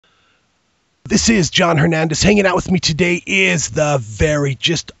This is John Hernandez. Hanging out with me today is the very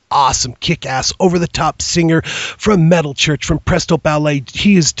just awesome, kick-ass, over-the-top singer from Metal Church, from Presto Ballet.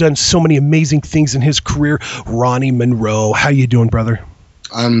 He has done so many amazing things in his career. Ronny Munroe. How you doing, brother?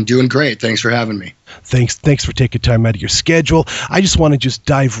 I'm doing great. Thanks for having me. Thanks for taking time out of your schedule. I just want to just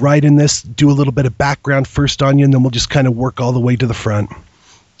dive right in this, do a little bit of background first on you, and then we'll just kind of work all the way to the front.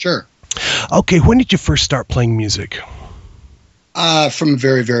 Sure. Okay, when did you first start playing music? From a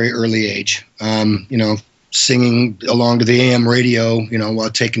very, very early age. Singing along to the AM radio, while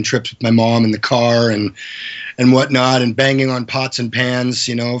taking trips with my mom in the car and whatnot, and banging on pots and pans,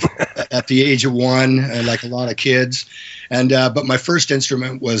 at the age of 1, like a lot of kids. But my first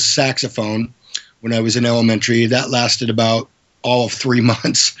instrument was saxophone when I was in elementary. That lasted about all of 3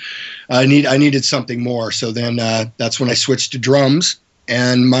 months. I needed something more. So then that's when I switched to drums.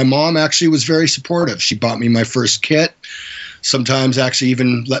 And my mom actually was very supportive. She bought me my first kit. Sometimes actually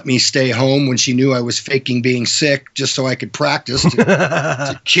even let me stay home when she knew I was faking being sick, just so I could practice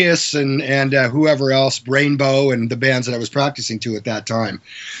to Kiss and whoever else, Rainbow, and the bands that I was practicing to at that time.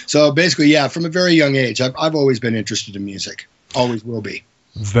 So basically, yeah, from a very young age, I've always been interested in music. Always will be.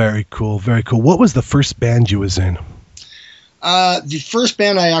 Very cool, very cool. What was the first band you was in? The first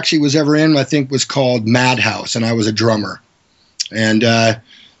band I actually was ever in, I think, was called Madhouse, and I was a drummer. And that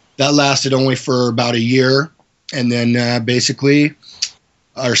lasted only for about a year. And then basically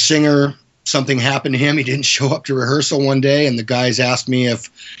our singer, something happened to him. He didn't show up to rehearsal one day, and the guys asked me if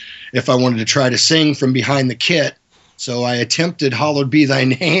I wanted to try to sing from behind the kit. So I attempted Hallowed Be Thy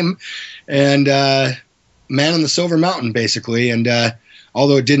Name and Man in the Silver Mountain, basically. And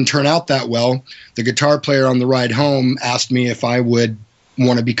although it didn't turn out that well, the guitar player on the ride home asked me if I would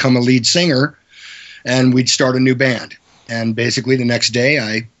want to become a lead singer, and we'd start a new band. And basically the next day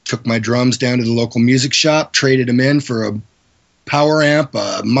I took my drums down to the local music shop, traded them in for a power amp,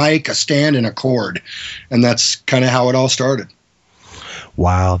 a mic, a stand, and a cord. And that's kind of how it all started.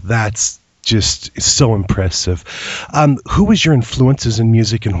 Wow, that's just so impressive. Who was your influences in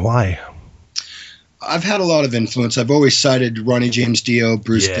music and why? I've had a lot of influence. I've always cited Ronnie James Dio,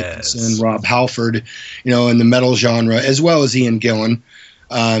 Bruce Dickinson, Rob Halford, in the metal genre, as well as Ian Gillan.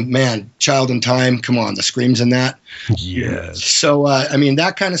 Child in Time, come on, the screams in that. Yes. So,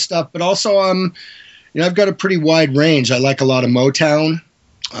 that kind of stuff. But also, I've got a pretty wide range. I like a lot of Motown,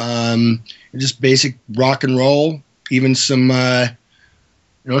 just basic rock and roll, even some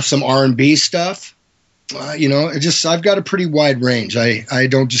R&B stuff. I've got a pretty wide range. I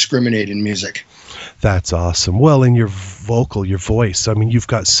don't discriminate in music. That's awesome. Well, in your voice, you've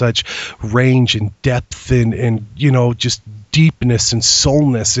got such range and depth and just deepness and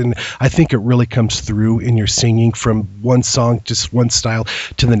soulness, and I think it really comes through in your singing from one song, just one style,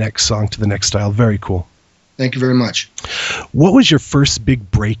 to the next song, to the next style. Very cool. Thank you very much. What was your first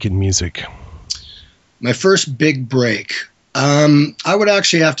big break in music? My first big break, I would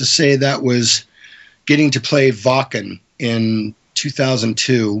actually have to say that was getting to play Wacken in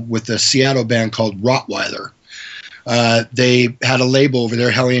 2002 with a Seattle band called Rottweiler. They had a label over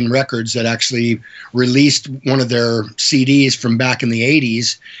there, Hellion Records, that actually released one of their CDs from back in the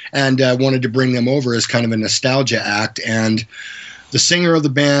 80s and wanted to bring them over as kind of a nostalgia act. And the singer of the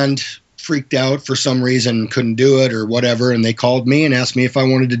band freaked out for some reason, couldn't do it or whatever, and they called me and asked me if I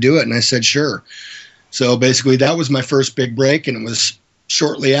wanted to do it, and I said sure. So basically that was my first big break, and it was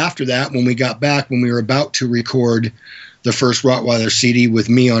shortly after that when we got back, when we were about to record the first Rottweiler CD with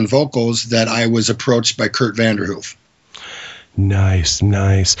me on vocals, that I was approached by Kurt Vanderhoof. Nice.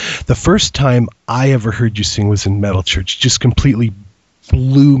 The first time I ever heard you sing was in Metal Church. Just completely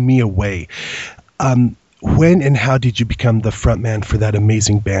blew me away. When and how did you become the frontman for that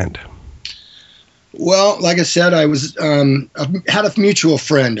amazing band? Well, like I said, I had a mutual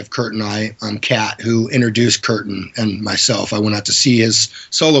friend of Kurt and I, Kat, who introduced Kurt and myself. I went out to see his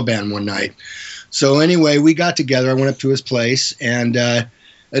solo band one night. So anyway, we got together. I went up to his place, and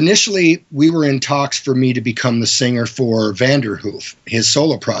initially we were in talks for me to become the singer for Vanderhoof, his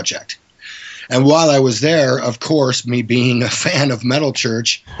solo project. And while I was there, of course, me being a fan of Metal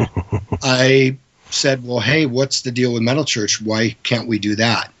Church, I said, well, hey, what's the deal with Metal Church? Why can't we do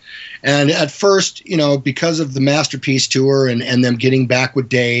that? And at first, because of the Masterpiece tour and them getting back with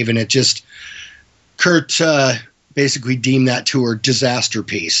Dave, and Kurt basically deemed that tour disaster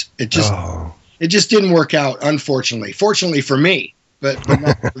piece. It just didn't work out, unfortunately. Fortunately for me,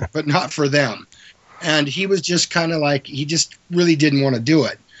 but not for them. And he was just kind of like, he just really didn't want to do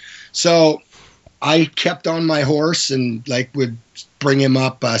it. So I kept on my horse and like would bring him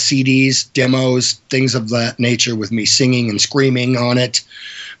up CDs, demos, things of that nature with me singing and screaming on it,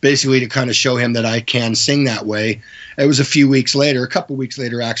 basically to kind of show him that I can sing that way. It was a couple weeks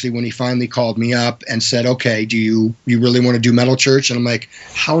later actually, when he finally called me up and said, okay, do you really want to do Metal Church? And I'm like,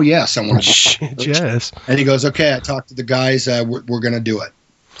 hell yes, I want to do Metal Church. Yes. And he goes, okay, I talked to the guys, we're going to do it.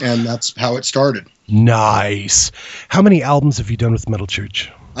 And that's how it started. Nice. How many albums have you done with Metal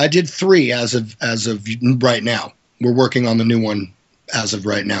Church? I did 3 as of right now. We're working on the new one as of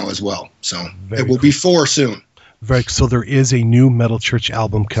right now as well. So it will be 4 soon. So there is a new Metal Church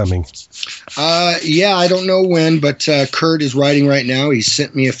album coming. Yeah, I don't know when, but Kurt is writing right now. He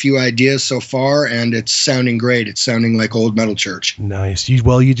sent me a few ideas so far, and it's sounding great. It's sounding like old Metal Church. Nice.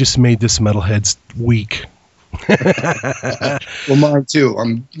 You just made this Metalhead's week. Well, mine too.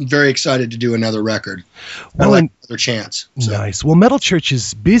 I'm very excited to do another record. Well, another chance. So. Nice. Well, Metal Church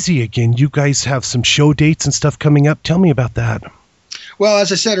is busy again. You guys have some show dates and stuff coming up. Tell me about that. Well,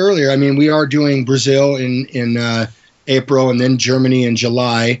 as I said earlier, I mean, we are doing Brazil in April and then Germany in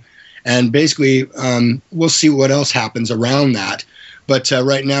July. And basically, we'll see what else happens around that. But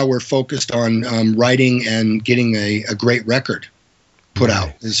right now we're focused on writing and getting a great record put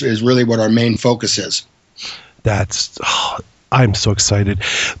out is really what our main focus is. I'm so excited.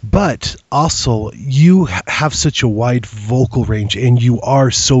 But also, you have such a wide vocal range and you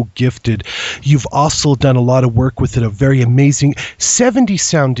are so gifted. You've also done a lot of work with a very amazing 70s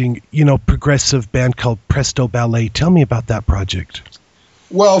sounding, progressive band called Presto Ballet. Tell me about that project.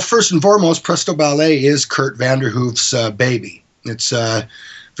 Well, first and foremost, Presto Ballet is Kurt Vanderhoof's baby. It's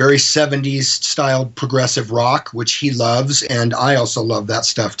very 70s style progressive rock, which he loves, and I also love that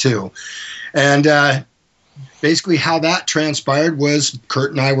stuff too. And basically how that transpired was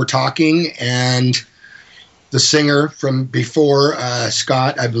Kurt and I were talking, and the singer from before,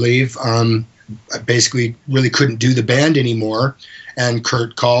 Scott, I believe, basically really couldn't do the band anymore. And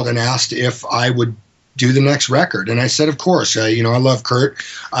Kurt called and asked if I would do the next record. And I said, of course. I love Kurt.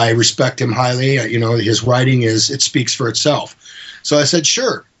 I respect him highly. His writing it speaks for itself. So I said,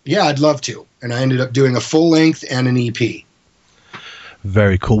 sure. Yeah, I'd love to. And I ended up doing a full length and an EP.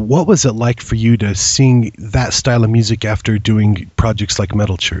 Very cool. What was it like for you to sing that style of music after doing projects like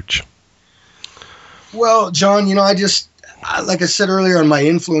Metal Church? Well, John, like I said earlier on my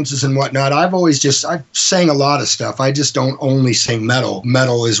influences and whatnot, I've sang a lot of stuff. I just don't only sing metal.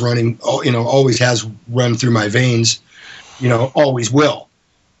 Metal is running, always has run through my veins, always will.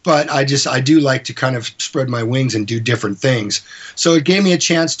 But I do like to kind of spread my wings and do different things. So it gave me a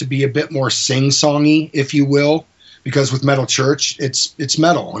chance to be a bit more sing-songy, if you will. Because with Metal Church, it's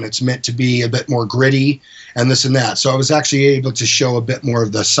metal, and it's meant to be a bit more gritty and this and that. So I was actually able to show a bit more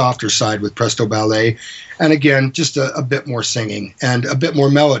of the softer side with Presto Ballet. And again, just a bit more singing and a bit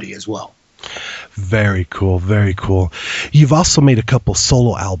more melody as well. Very cool. Very cool. You've also made a couple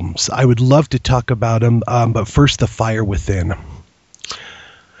solo albums. I would love to talk about them, but first, The Fire Within.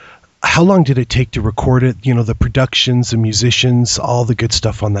 How long did it take to record it? The productions, the musicians, all the good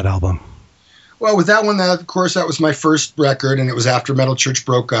stuff on that album. Well, with that one, of course, that was my first record, and it was after Metal Church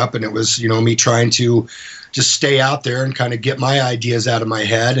broke up, and it was, me trying to just stay out there and kind of get my ideas out of my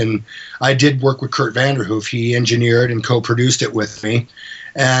head. And I did work with Kurt Vanderhoof. He engineered and co-produced it with me.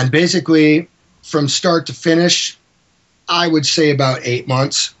 And basically, from start to finish, I would say about 8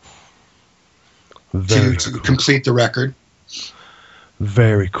 months to complete the record.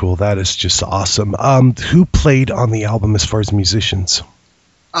 Very cool. That is just awesome. Who played on the album as far as musicians?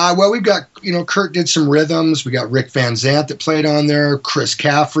 Well, we've got, Kurt did some rhythms. We got Rick Van Zant that played on there, Chris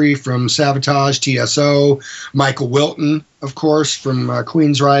Caffrey from Savatage, TSO, Michael Wilton, of course, from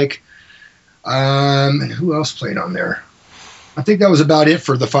Queensryche. And who else played on there? I think that was about it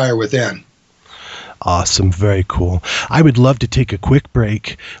for The Fire Within. Awesome. Very cool. I would love to take a quick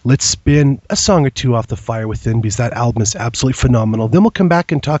break. Let's spin a song or two off The Fire Within because that album is absolutely phenomenal. Then we'll come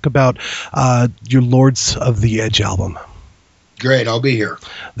back and talk about your Lords of the Edge album. Great, I'll be here.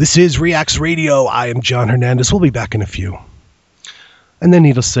 This is Reacts Radio. I am John Hernandez. We'll be back in a few. And then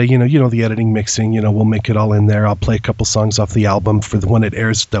needless to say, the editing, mixing, we'll make it all in there. I'll play a couple songs off the album for the one it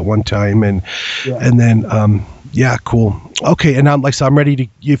airs that one time. And then, cool. Okay, and I'm ready to,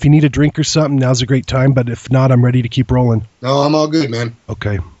 if you need a drink or something, now's a great time. But if not, I'm ready to keep rolling. No, I'm all good, man.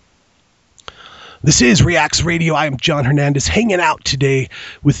 Okay. This is Reacts Radio. I am John Hernandez. Hanging out today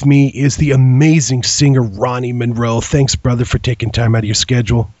with me is the amazing singer Ronny Munroe. Thanks, brother, for taking time out of your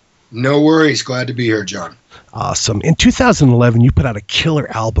schedule. No worries. Glad to be here, John. Awesome. In 2011, you put out a killer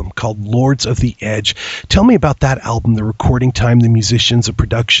album called Lords of the Edge. Tell me about that album, the recording time, the musicians, the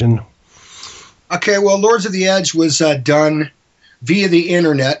production. Okay, well, Lords of the Edge was done via the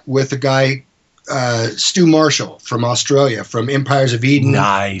internet with a guy Stu Marshall from Australia, from Empires of Eden.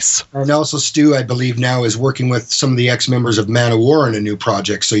 Nice. And also Stu, I believe now, is working with some of the ex-members of Man of War in a new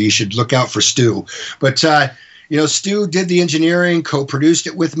project, so you should look out for Stu. But, Stu did the engineering, co-produced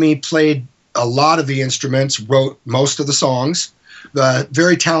it with me, played a lot of the instruments, wrote most of the songs.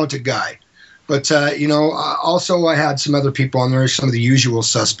 Very talented guy. But, also I had some other people on there, some of the usual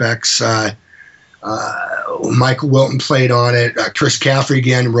suspects. Michael Wilton played on it. Chris Caffrey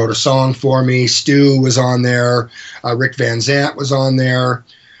again wrote a song for me. Stu was on there. Rick Van Zant was on there.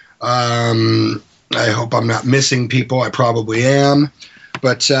 I hope I'm not missing people. I probably am.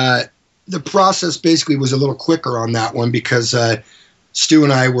 But the process basically was a little quicker on that one because Stu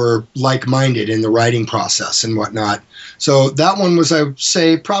and I were like-minded in the writing process and whatnot. So that one was, I would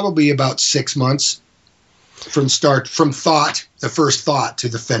say, probably about 6 months from the first thought to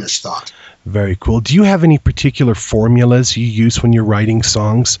the finished thought. Very cool. Do you have any particular formulas you use when you're writing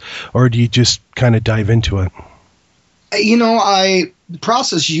songs, or do you just kind of dive into it? The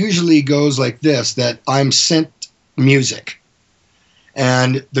process usually goes like this, that I'm sent music,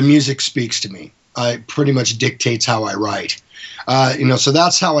 and the music speaks to me. It pretty much dictates how I write. So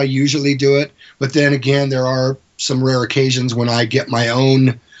that's how I usually do it. But then again, there are some rare occasions when I get my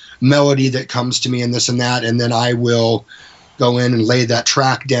own melody that comes to me and this and that, and then I will go in and lay that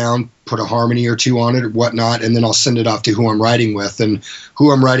track down, put a harmony or two on it or whatnot, and then I'll send it off to who I'm writing with. And who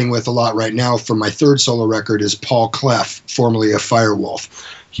I'm writing with a lot right now for my third solo record is Paul Cleff, formerly of Firewolf.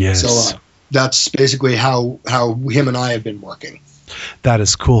 Yes. So that's basically how him and I have been working. That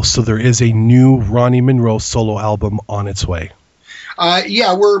is cool. So there is a new Ronny Munroe solo album on its way.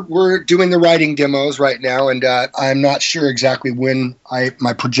 We're doing the writing demos right now, and I'm not sure exactly when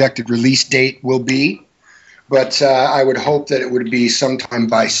my projected release date will be. But I would hope that it would be sometime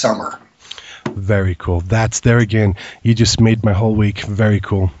by summer. Very cool. That's there again. You just made my whole week. Very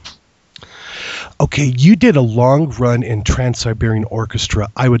cool. Okay, you did a long run in Trans-Siberian Orchestra.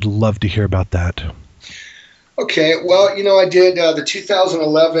 I would love to hear about that. Okay, well, I did the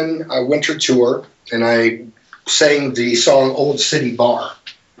 2011 winter tour, and I sang the song Old City Bar,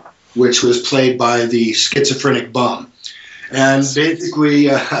 which was played by the Schizophrenic Bum. And basically...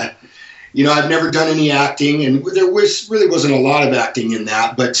 I've never done any acting, and there really wasn't a lot of acting in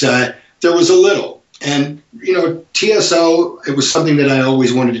that, but there was a little. And, TSO, it was something that I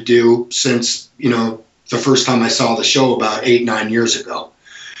always wanted to do since, the first time I saw the show about 8-9 years ago.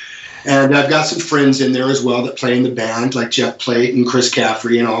 And I've got some friends in there as well that play in the band, like Jeff Plate and Chris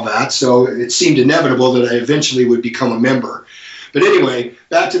Caffrey and all that. So it seemed inevitable that I eventually would become a member. But anyway,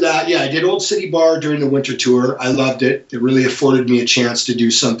 back to that. Yeah, I did Old City Bar during the winter tour. I loved it. It really afforded me a chance to do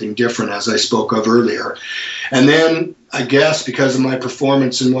something different, as I spoke of earlier. And then, I guess, because of my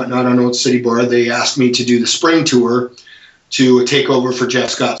performance and whatnot on Old City Bar, they asked me to do the spring tour to take over for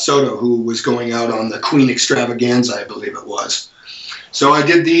Jeff Scott Soto, who was going out on the Queen Extravaganza, I believe it was. So I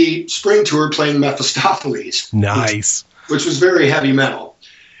did the spring tour playing Mephistopheles. Nice. Which was very heavy metal.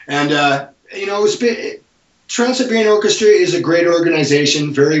 And, it was... Trans-Siberian Orchestra is a great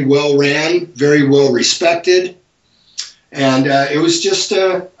organization, very well ran, very well respected, and it was just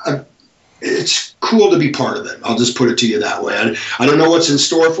it's cool to be part of it. I'll just put it to you that way. I don't know what's in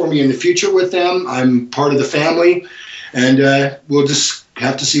store for me in the future with them. I'm part of the family, and we'll just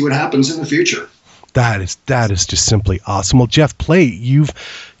have to see what happens in the future. That is just simply awesome. Well, Jeff Plate,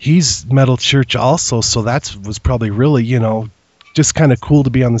 he's Metal Church also, so that was probably really just kind of cool to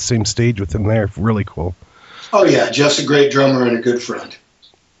be on the same stage with him there. Really cool. Oh, yeah. Jeff's a great drummer and a good friend.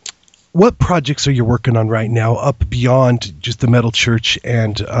 What projects are you working on right now up beyond just the Metal Church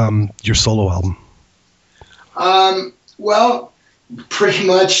and your solo album? Well, pretty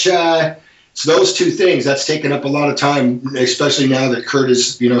much it's those two things. That's taken up a lot of time, especially now that Kurt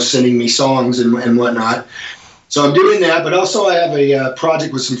is, sending me songs and whatnot. So I'm doing that, but also I have a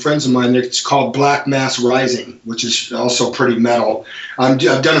project with some friends of mine that's called Black Mass Rising, which is also pretty metal. I've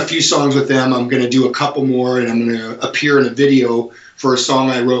done a few songs with them. I'm going to do a couple more, and I'm going to appear in a video for a song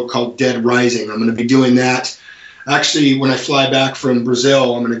I wrote called Dead Rising. I'm going to be doing that. Actually, when I fly back from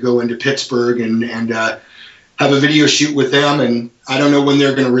Brazil, I'm going to go into Pittsburgh and have a video shoot with them, and I don't know when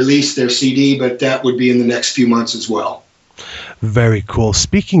they're going to release their CD, but that would be in the next few months as well. Very cool.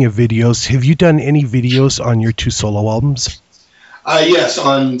 Speaking of videos, have you done any videos on your two solo albums? Yes,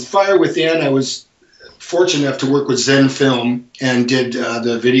 on Fire Within, I was fortunate enough to work with Zen Film and did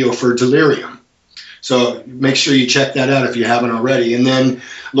the video for Delirium. So make sure you check that out if you haven't already. And then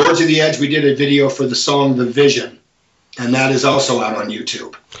Lords of the Edge, we did a video for the song The Vision, and that is also out on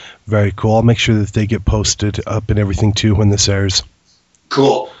YouTube. Very cool. I'll make sure that they get posted up and everything too when this airs.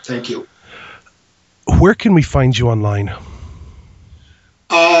 Cool. Thank you. Where can we find you online?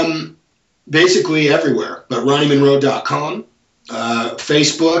 Basically everywhere, but RonnyMunroe.com,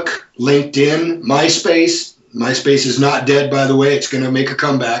 Facebook, LinkedIn, MySpace. MySpace is not dead, by the way. It's going to make a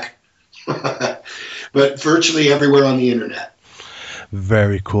comeback. But virtually everywhere on the internet.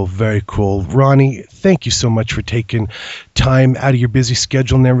 Very cool. Very cool. Ronny, thank you so much for taking time out of your busy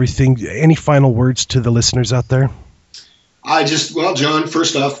schedule and everything. Any final words to the listeners out there? Well, John,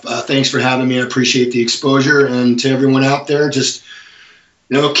 first off, thanks for having me. I appreciate the exposure. And to everyone out there, just,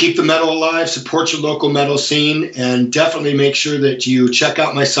 keep the metal alive, support your local metal scene, and definitely make sure that you check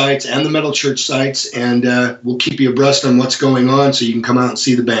out my sites and the Metal Church sites, and we'll keep you abreast on what's going on so you can come out and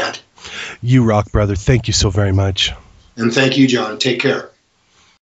see the band. You rock, brother. Thank you so very much. And thank you, John. Take care.